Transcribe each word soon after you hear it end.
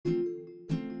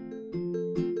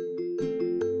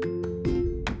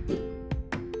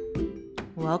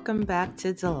welcome back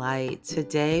to Delight.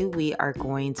 Today we are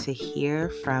going to hear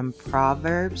from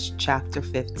Proverbs chapter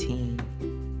 15.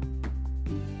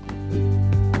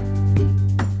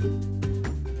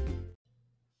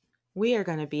 We are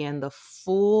going to be in the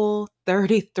full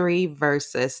 33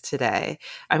 verses today.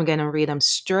 I'm going to read them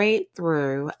straight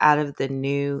through out of the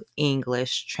New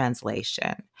English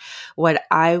Translation. What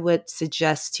I would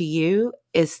suggest to you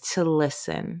is to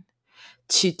listen,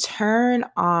 to turn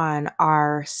on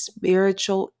our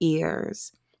spiritual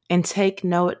ears and take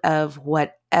note of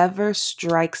whatever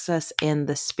strikes us in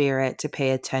the spirit to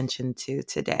pay attention to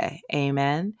today.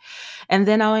 Amen. And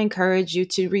then I'll encourage you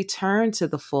to return to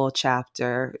the full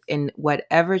chapter in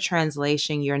whatever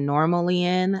translation you're normally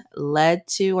in, led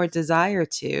to, or desire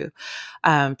to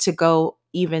go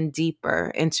even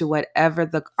deeper into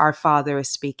whatever our Father is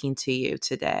speaking to you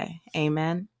today.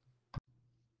 Amen.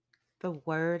 The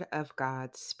Word of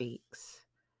God speaks.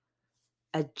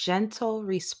 A gentle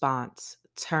response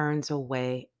turns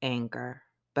away anger,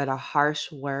 but a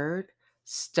harsh word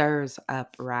stirs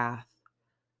up wrath.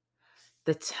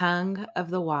 The tongue of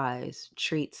the wise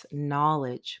treats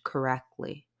knowledge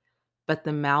correctly, but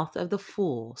the mouth of the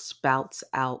fool spouts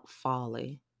out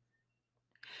folly.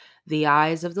 The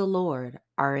eyes of the Lord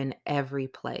are in every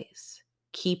place,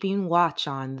 keeping watch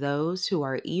on those who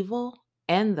are evil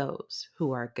and those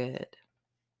who are good.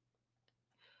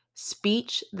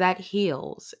 Speech that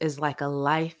heals is like a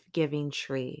life-giving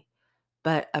tree,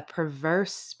 but a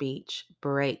perverse speech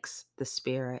breaks the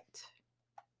spirit.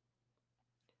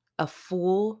 A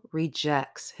fool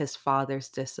rejects his father's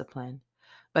discipline,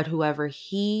 but whoever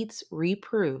heeds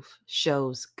reproof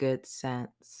shows good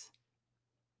sense.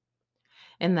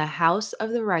 In the house of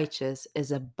the righteous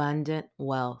is abundant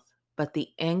wealth, but the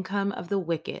income of the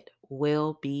wicked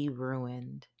will be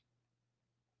ruined.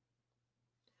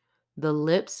 The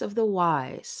lips of the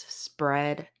wise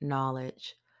spread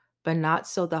knowledge, but not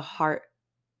so the heart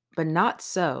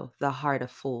of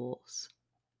fools.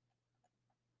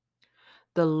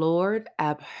 The Lord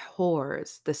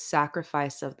abhors the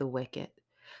sacrifice of the wicked,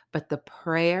 but the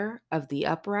prayer of the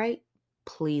upright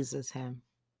pleases him.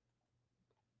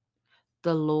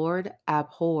 The Lord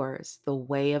abhors the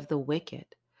way of the wicked,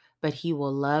 but he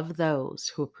will love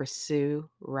those who pursue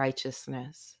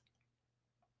righteousness.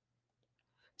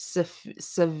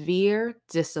 Severe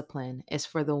discipline is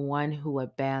for the one who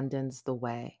abandons the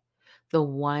way. The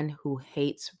one who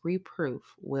hates reproof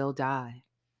will die.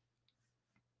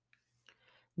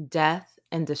 Death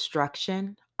and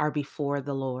destruction are before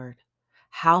the Lord.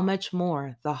 How much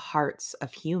more the hearts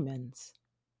of humans?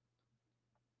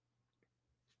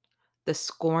 The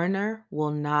scorner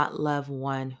will not love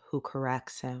one who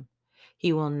corrects him.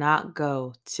 He will not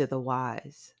go to the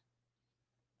wise.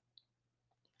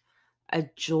 A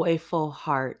joyful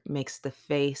heart makes the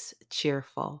face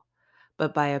cheerful,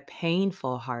 but by a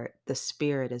painful heart the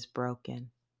spirit is broken.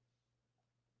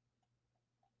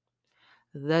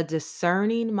 The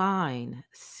discerning mind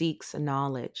seeks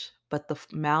knowledge, but the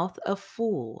mouth of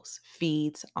fools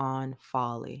feeds on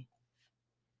folly.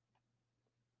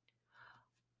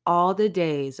 All the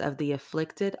days of the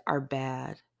afflicted are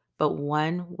bad, but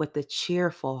one with a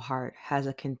cheerful heart has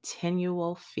a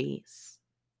continual feast.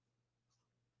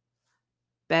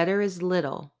 Better is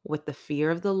little with the fear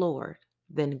of the Lord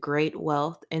than great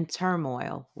wealth and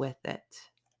turmoil with it.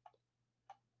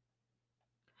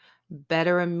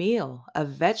 Better a meal of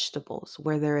vegetables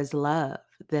where there is love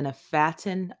than a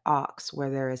fattened ox where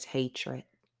there is hatred.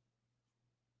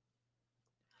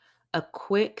 A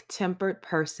quick-tempered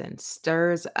person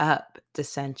stirs up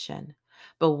dissension,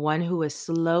 but one who is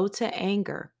slow to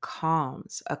anger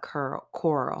calms a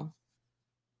quarrel.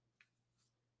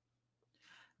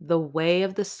 The way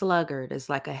of the sluggard is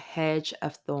like a hedge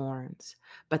of thorns,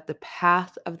 but the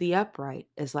path of the upright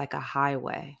is like a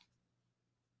highway.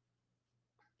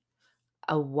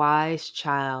 A wise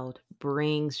child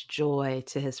brings joy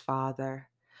to his father,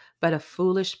 but a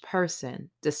foolish person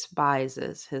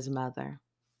despises his mother.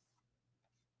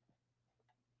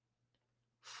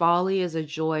 Folly is a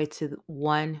joy to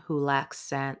one who lacks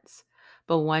sense,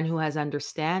 but one who has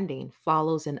understanding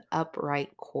follows an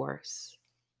upright course.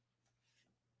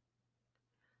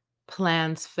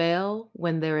 Plans fail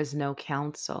when there is no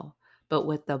counsel, but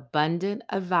with abundant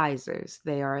advisors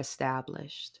they are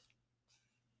established.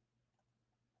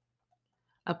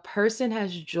 A person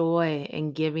has joy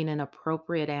in giving an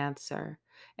appropriate answer,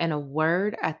 and a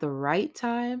word at the right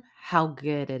time, how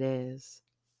good it is.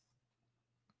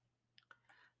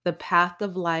 The path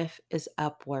of life is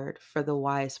upward for the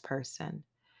wise person,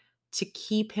 to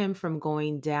keep him from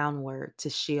going downward to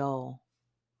Sheol.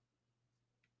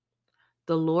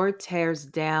 The Lord tears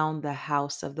down the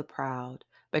house of the proud,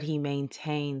 but he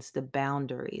maintains the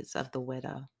boundaries of the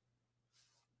widow.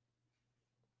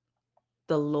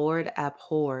 The Lord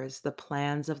abhors the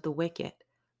plans of the wicked,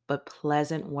 but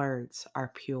pleasant words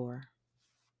are pure.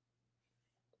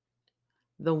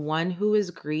 The one who is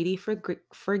greedy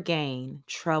for gain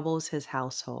troubles his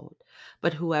household,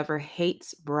 but whoever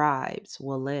hates bribes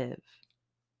will live.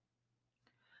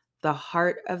 The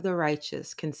heart of the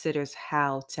righteous considers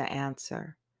how to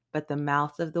answer, but the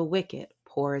mouth of the wicked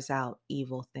pours out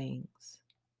evil things.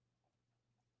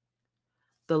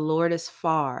 The Lord is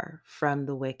far from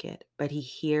the wicked, but he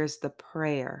hears the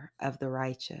prayer of the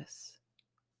righteous.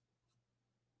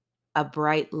 A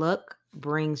bright look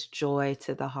brings joy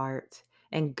to the heart,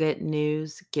 and good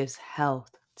news gives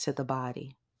health to the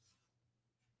body.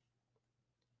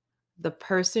 The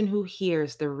person who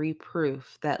hears the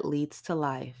reproof that leads to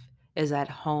life is at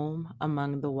home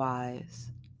among the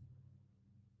wise.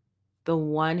 The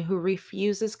one who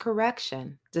refuses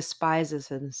correction despises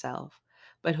himself,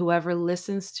 but whoever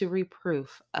listens to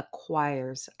reproof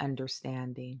acquires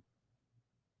understanding.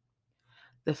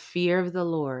 The fear of the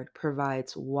Lord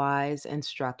provides wise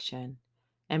instruction,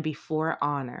 and before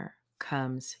honor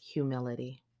comes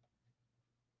humility.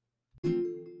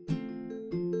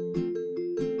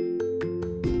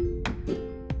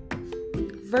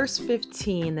 Verse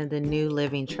 15 in the New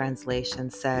Living Translation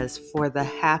says, "For the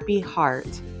happy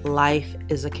heart, life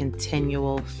is a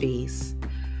continual feast."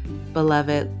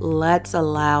 Beloved, let's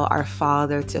allow our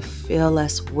Father to fill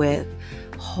us with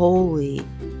holy,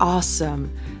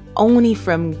 awesome, only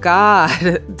from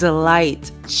God delight,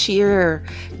 cheer,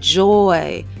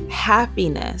 joy,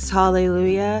 happiness.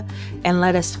 Hallelujah. And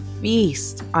let us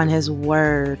feast on His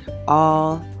word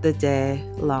all the day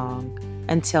long.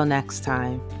 Until next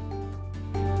time.